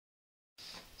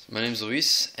My name's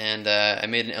Luis, and I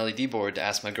made an LED board to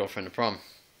ask my girlfriend to prom.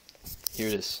 Here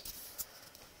it is.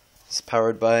 It's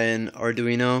powered by an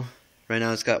Arduino. Right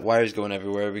now it's got wires going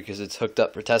everywhere because it's hooked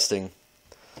up for testing.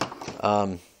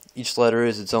 Each letter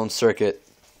is its own circuit.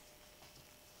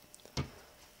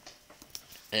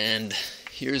 And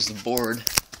here's the board.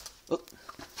 Oh.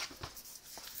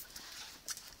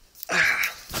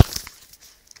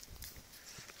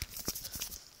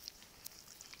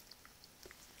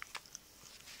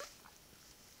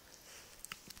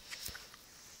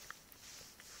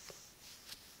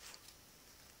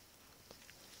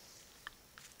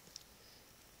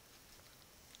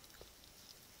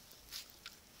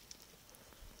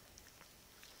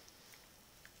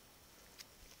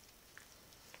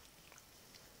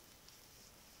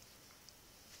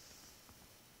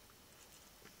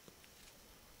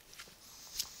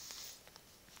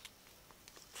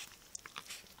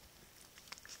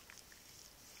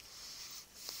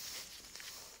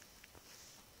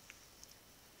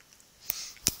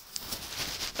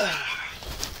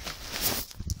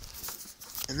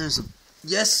 And there's a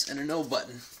yes and a no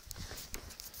button.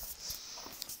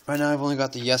 Right now I've only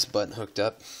got the yes button hooked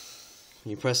up.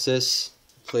 You press this,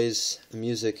 it plays the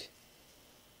music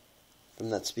from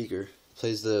that speaker. It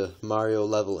plays the Mario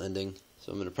level ending.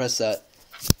 So I'm going to press that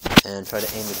and try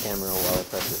to aim the camera while I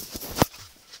press it.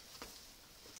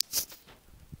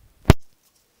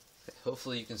 Okay,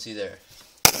 hopefully you can see there.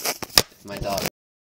 My dog.